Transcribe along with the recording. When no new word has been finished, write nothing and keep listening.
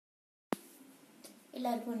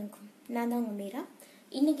எல்லாருக்கும் வணக்கம். நான் தான் மீரா.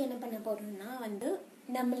 இன்னைக்கு என்ன பண்ண போறோம்னா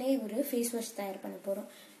நம்மளே ஒரு ஃபேஸ் வாஷ் தயார் பண்ண போறோம்.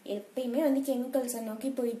 எப்பயுமே கெமிக்கல்ஸை நோக்கி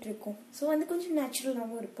போயிட்டு இருக்கோம். ஸோ கொஞ்சம்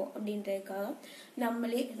நேச்சுரலாகவும் இருப்போம் அப்படின்றதுக்காக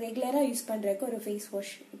நம்மளே ரெகுலராக யூஸ் பண்ணுறதுக்கு ஒரு ஃபேஸ்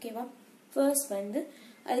வாஷ். ஓகேவா? ஃபர்ஸ்ட்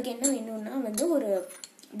அதுக்கு என்ன வேணும்னா ஒரு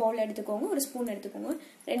பவுல் எடுத்துக்கோங்க, ஒரு ஸ்பூன் எடுத்துக்கோங்க.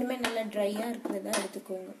 ரெண்டுமே நல்லா ட்ரையாக இருக்கிறதா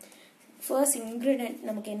எடுத்துக்கோங்க. ஃபர்ஸ்ட் இன்க்ரீடியன்ட்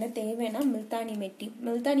நமக்கு என்ன தேவைன்னா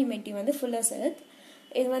முல்தானி மெட்டி ஃபுல்லஸ் எர்த்.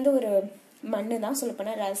 இது ஒரு மண்ணு தான்,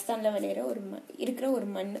 சொல்லப்போனால் ராஜஸ்தானில் விளையிற இருக்கிற ஒரு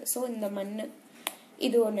மண். ஸோ இந்த மண்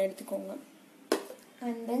இது ஒன்று எடுத்துக்கோங்க.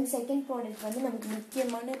 அண்ட் தென் செகண்ட் ப்ராடக்ட் நமக்கு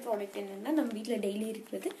முக்கியமான ப்ராடக்ட் என்னென்னா நம்ம வீட்டில் டெய்லி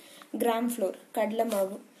இருக்கிறது கிராம் ஃப்ளோர், கடலை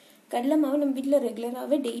மாவு. நம்ம வீட்டில்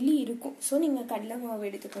ரெகுலராகவே டெய்லி இருக்கும். ஸோ நீங்கள் கடலை மாவு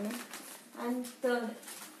எடுத்துக்கணும். அண்ட் தேர்ட்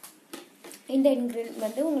இந்த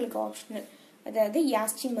இன்க்ரீடியன்ட் உங்களுக்கு ஆப்ஷனல், அதாவது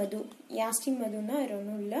யாஸ்டி மதுன்னா வேறு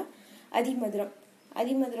ஒன்றும் இல்லை, அதிமதுரம்.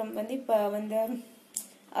 இப்போ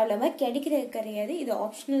அவ்வளோவா கிடைக்கிறது கிடையாது. இது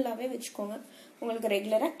ஆப்ஷனலாகவே வச்சுக்கோங்க. உங்களுக்கு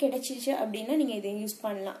ரெகுலராக கிடைச்சிச்சு அப்படின்னா நீங்கள் இதை யூஸ்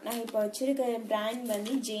பண்ணலாம். நான் இப்போ வச்சுருக்க பிராண்ட்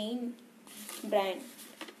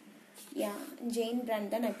ஜெயின்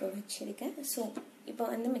பிராண்ட் தான் நான் இப்போ வச்சுருக்கேன். ஸோ இப்போ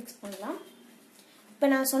மிக்ஸ் பண்ணலாம். இப்போ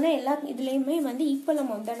நான் சொன்ன எல்லா இதுலேயுமே ஈக்குவல்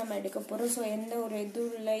அமௌண்ட் தான் நம்ம எடுக்க போகிறோம். ஸோ எந்த ஒரு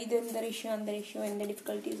இதுவும் இல்லை, இது இந்த ரேஷியோ அந்த ரேஷியோ எந்த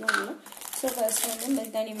டிஃபிகல்ட்டிஸும் இல்லை. ஸோ ஃபர்ஸ்ட்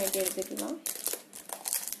முல்தானி மெட்டி எடுத்துக்கலாம்.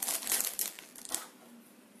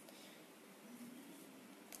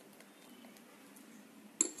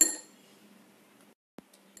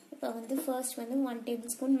 இப்போ ஃபர்ஸ்ட் 1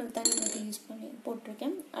 டேபிள் ஸ்பூன் முல்தானி மெட்டி யூஸ்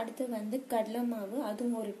போட்டிருக்கேன். அடுத்து கடலை மாவு,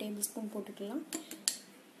 அதுவும் 1 டேபிள் ஸ்பூன் போட்டுக்கலாம்.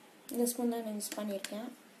 இந்த ஸ்பூன் தான் நான் யூஸ் பண்ணியிருக்கேன்.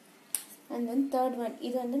 அண்ட் தென் தேர்ட்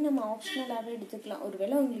இது நம்ம ஆப்ஷனலாகவே எடுத்துக்கலாம்.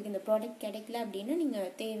 ஒருவேளை உங்களுக்கு இந்த ப்ராடக்ட் கிடைக்கல அப்படின்னா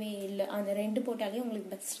நீங்கள் தேவையே இல்லை, அந்த 2 போட்டாலே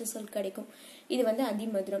உங்களுக்கு பெஸ்ட் ரிசல்ட் கிடைக்கும். இது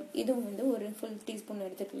அதிமதுரம், இதுவும் ஒரு ஃபுல் டீஸ்பூன்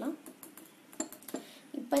எடுத்துக்கலாம்.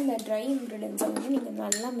 இப்போ இந்த ட்ரை இன்க்ரீடியன்ஸை நீங்கள்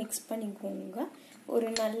நல்லா மிக்ஸ் பண்ணிக்கோங்க. ஒரு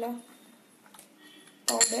நல்ல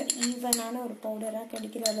பவுடர், ஈவனான ஒரு பவுடராக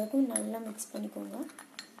கிடைக்கிற அளவுக்கு நல்லா மிக்ஸ் பண்ணிக்கோங்க.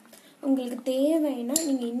 உங்களுக்கு தேவைன்னா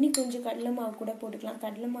நீங்கள் இன்னும் கொஞ்சம் கடலை மாவு கூட போட்டுக்கலாம்.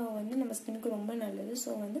 கடலை மாவு நம்ம ஸ்கின்னுக்கு ரொம்ப நல்லது. ஸோ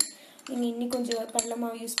நீங்கள் இன்னும் கொஞ்சம் கடலை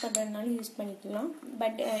மாவு யூஸ் பண்ணுறதுனாலும் யூஸ் பண்ணிக்கலாம்.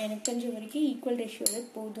 பட் எனக்கு தெரிஞ்ச வரைக்கும் ஈக்குவல் ரேஷியோவே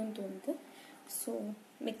போதும்னு தோணுது. ஸோ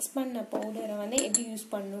மிக்ஸ் பண்ண பவுடரை எப்படி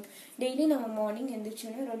யூஸ் பண்ணணும், டெய்லி நம்ம மார்னிங்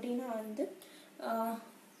எழுந்திரிச்சோன்னா ரொட்டீனாக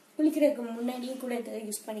குளிக்கிறதுக்கு முன்னாடியே கூட இதை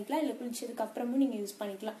யூஸ் பண்ணிக்கலாம், இல்லை குளிச்சதுக்கு அப்புறமும் நீங்கள் யூஸ்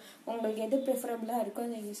பண்ணிக்கலாம். உங்களுக்கு எது ப்ரிஃபரபுளாக இருக்கோ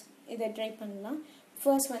இதை ட்ரை பண்ணலாம்.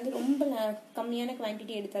 ஃபர்ஸ்ட் ரொம்ப கம்மியான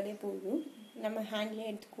குவான்டிட்டி எடுத்தாலே போதும். நம்ம ஹேண்ட்லேயே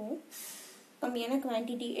எடுத்துக்குவோம். கம்மியான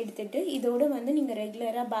குவான்டிட்டி எடுத்துகிட்டு இதோட நீங்கள்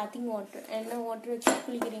ரெகுலராக பாத்திங் வாட்டர், என்ன வாட்டர் வச்சு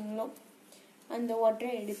குளிக்கிறீங்களோ அந்த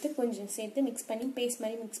வாட்டரை எடுத்து கொஞ்சம் சேர்த்து மிக்ஸ் பண்ணி பேஸ்ட்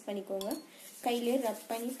மாதிரி மிக்ஸ் பண்ணிக்கோங்க. கையிலே ரப்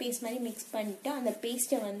பண்ணி பேஸ்ட் மாதிரி மிக்ஸ் பண்ணிவிட்டு அந்த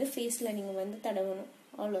பேஸ்ட்டை ஃபேஸில் நீங்கள் தடவணும்.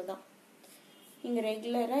 அவ்வளோதான். நீங்கள்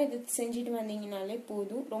ரெகுலராக இது செஞ்சுட்டு வந்தீங்கனாலே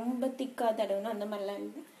போதும். ரொம்ப திக்காக தடவணும் அந்த மாதிரிலாம்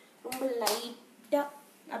இல்லை, ரொம்ப லைட்டாக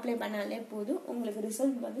அப்ளை பண்ணாலே போதும். உங்களுக்கு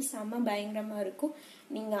ரிசல்ட் செம்ம பயங்கரமாக இருக்கும்.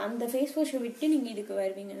 நீங்கள் அந்த ஃபேஸ் வாஷை விட்டு நீங்கள் இதுக்கு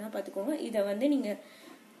வருவீங்கன்னா பார்த்துக்கோங்க. இதை நீங்கள்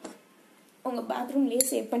உங்கள் பாத்ரூம்லேயே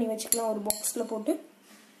சேவ் பண்ணி வச்சுக்கலாம், ஒரு பாக்ஸில் போட்டு.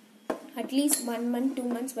 அட்லீஸ்ட் 1 month 2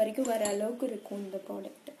 months வரைக்கும் வர அளவுக்கு இருக்கும் இந்த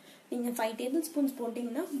ப்ராடக்ட். நீங்கள் 5 டேபிள் ஸ்பூன்ஸ்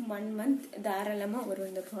போட்டிங்கன்னா 1 month தாராளமாக வரும்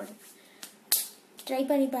இந்த ப்ராடக்ட். ட்ரை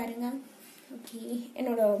பண்ணி பாருங்கள். ஓகே,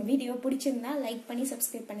 என்னோட வீடியோ பிடிச்சிருந்தா லைக் பண்ணி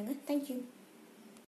சப்ஸ்கிரைப் பண்ணுங்கள். தேங்க்யூ.